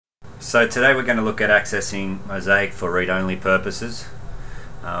So today we're going to look at accessing MOSAIQ for read-only purposes.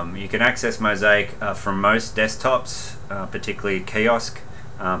 You can access MOSAIQ from most desktops, particularly Kiosk,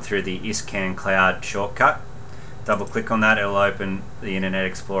 through the ISCAN Cloud shortcut. Double click on that, it'll open the Internet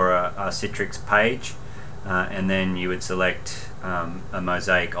Explorer Citrix page, and then you would select a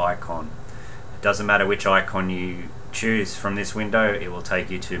MOSAIQ icon. It doesn't matter which icon you choose from this window, it will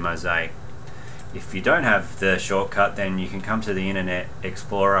take you to MOSAIQ. If you don't have the shortcut, then you can come to the Internet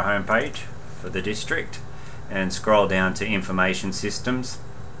Explorer homepage for the district and scroll down to Information Systems.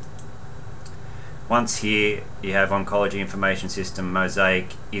 Once here you have Oncology Information System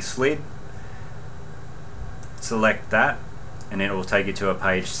MOSAIQ ISLID. Select that and it will take you to a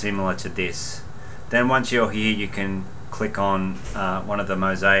page similar to this. Then once you're here you can click on one of the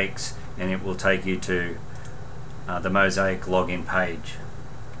MOSAIQs and it will take you to the MOSAIQ login page.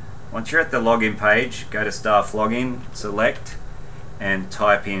 Once you're at the login page, go to Staff Login, select, and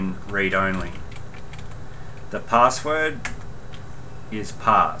type in Read Only. The password is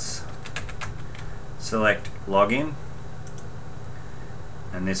pass. Select Login,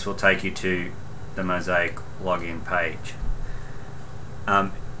 and this will take you to the MOSAIQ login page.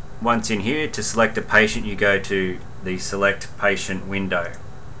 Once in here, to select a patient, you go to the Select Patient window.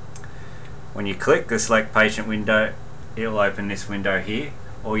 When you click the Select Patient window, it will open this window here.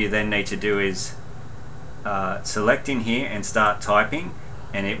 All you then need to do is select in here and start typing,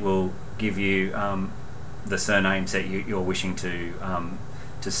 and it will give you the surnames that you're wishing to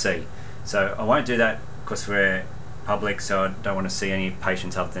see. So I won't do that because we're public, so I don't want to see any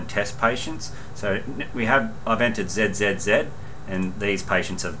patients other than test patients. So I've entered ZZZ, and these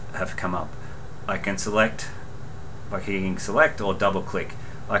patients have come up. I can select by clicking select or double click.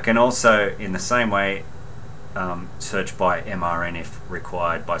 I can also, in the same way, search by MRN if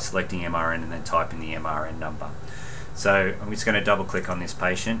required by selecting MRN and then typing the MRN number. So I'm just going to double click on this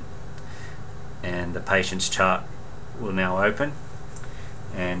patient and the patient's chart will now open,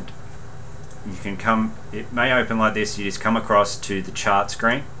 and you can it may open like this. You just come across to the chart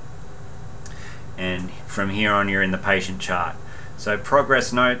screen, and from here on you're in the patient chart. So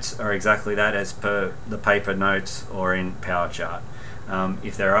progress notes are exactly that, as per the paper notes or in PowerChart.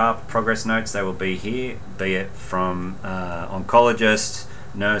 If there are progress notes, they will be here, be it from oncologists,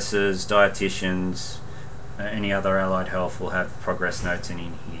 nurses, dietitians, any other allied health will have progress notes in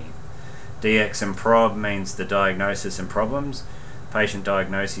here. DX and prob means the diagnosis and problems. Patient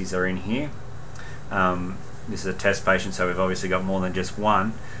diagnoses are in here. This is a test patient, so we've obviously got more than just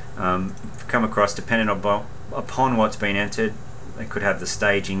one. Come across, depending upon what's been entered, they could have the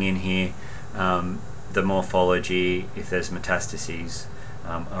staging in here. The morphology, if there's metastases,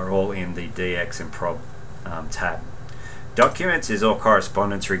 are all in the DX and prob tab. Documents is all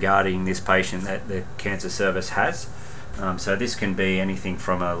correspondence regarding this patient that the cancer service has. So this can be anything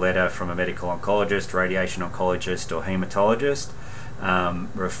from a letter from a medical oncologist, radiation oncologist or hematologist,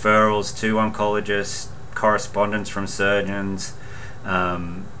 referrals to oncologists, correspondence from surgeons,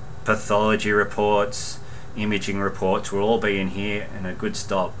 pathology reports, imaging reports will all be in here, and a good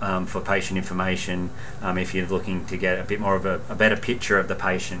stop for patient information if you're looking to get a bit more of a better picture of the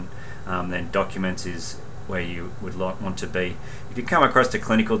patient. Then documents is where you would want to be. If you come across to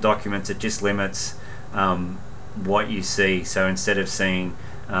clinical documents, it just limits what you see. So instead of seeing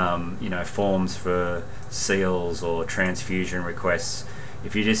forms for seals or transfusion requests,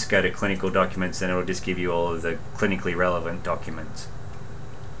 if you just go to clinical documents, then it'll just give you all of the clinically relevant documents.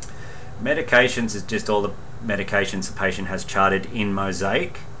 Medications is just all the medications the patient has charted in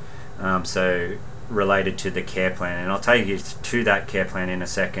MOSAIQ, so related to the care plan, and I'll take you to that care plan in a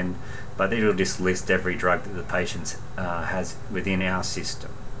second, but it'll just list every drug that the patient has within our system.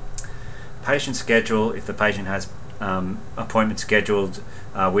 Patient schedule, if the patient has appointments scheduled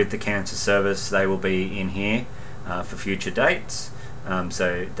with the cancer service, they will be in here for future dates.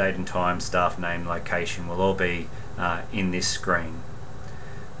 So date and time, staff name, location will all be in this screen.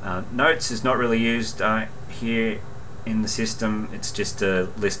 Notes is not really used here in the system. It's just a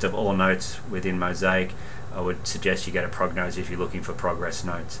list of all notes within MOSAIQ. I would suggest you go to Prognos if you're looking for progress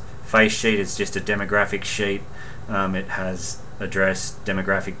notes. Face sheet is just a demographic sheet. It has address,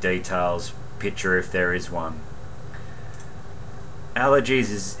 demographic details, picture if there is one. Allergies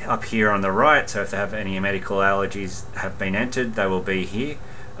is up here on the right, so if they have any medical allergies have been entered, they will be here.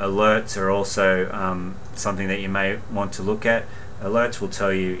 Alerts are also something that you may want to look at. Alerts will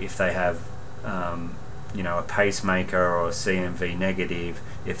tell you if they have a pacemaker or a CMV negative,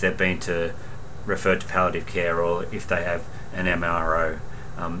 if they've been referred to palliative care, or if they have an MRO.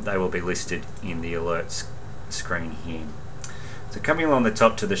 They will be listed in the alerts screen here. So coming along the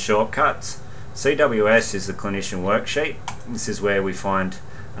top to the shortcuts, CWS is the clinician worksheet. This is where we find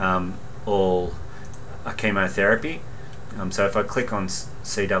all chemotherapy. So if I click on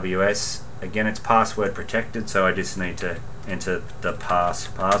CWS, again it's password protected, so I just need to enter the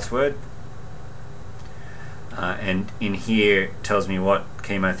password. And in here it tells me what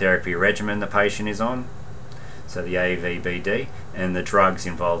chemotherapy regimen the patient is on, so the AVBD, and the drugs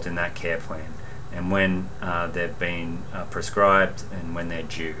involved in that care plan, and when they've been prescribed and when they're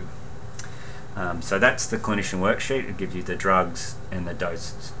due. So that's the clinician worksheet. It gives you the drugs and the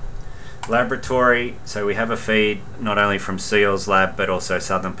doses. Laboratory, so we have a feed not only from Seal's lab but also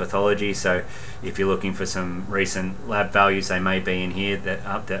Southern Pathology, so if you're looking for some recent lab values, they may be in here that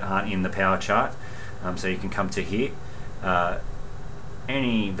aren't in the power chart, so you can come to here.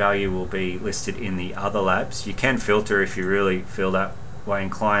 Any value will be listed in the other labs. You can filter if you really feel that way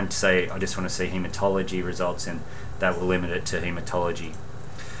inclined to say I just want to see hematology results, and that will limit it to hematology.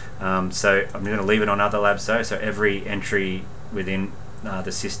 So I'm going to leave it on other labs though, so every entry within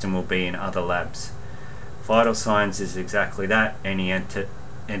the system will be in other labs. Vital signs is exactly that. Any entered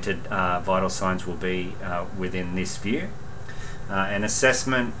vital signs will be within this view. An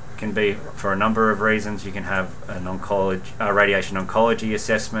assessment can be for a number of reasons. You can have an radiation oncology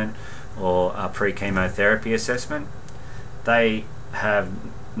assessment or a pre-chemotherapy assessment. They have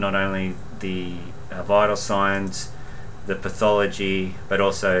not only the vital signs, the pathology, but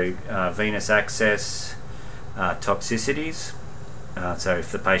also venous access, toxicities. So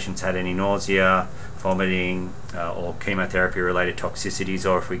if the patient's had any nausea, vomiting, or chemotherapy related toxicities,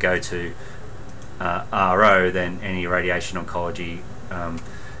 or if we go to RO, then any radiation oncology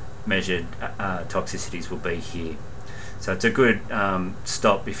measured toxicities will be here. So it's a good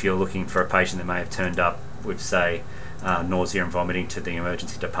stop if you're looking for a patient that may have turned up with, say, nausea and vomiting to the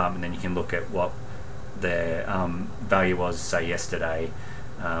emergency department. Then you can look at what their value was, say, yesterday,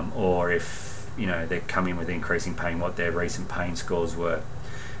 or if they're coming with increasing pain, what their recent pain scores were.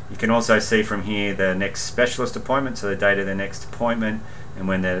 You can also see from here the next specialist appointment, so the date of their next appointment and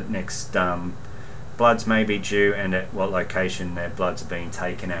when their next bloods may be due, and at what location their bloods are being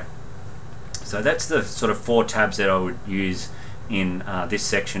taken at. So that's the sort of 4 tabs that I would use in this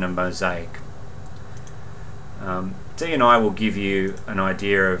section of MOSAIQ. D&I will give you an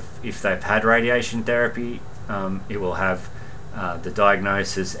idea of if they've had radiation therapy. It will have the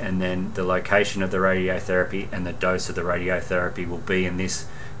diagnosis, and then the location of the radiotherapy and the dose of the radiotherapy will be in this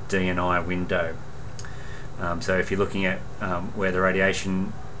D&I window. So if you're looking at where the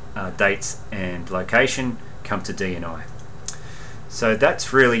radiation dates and location, come to D&I. So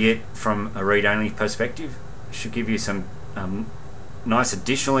that's really it from a read-only perspective. It should give you some nice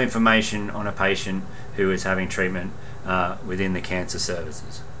additional information on a patient who is having treatment within the cancer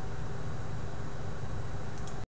services.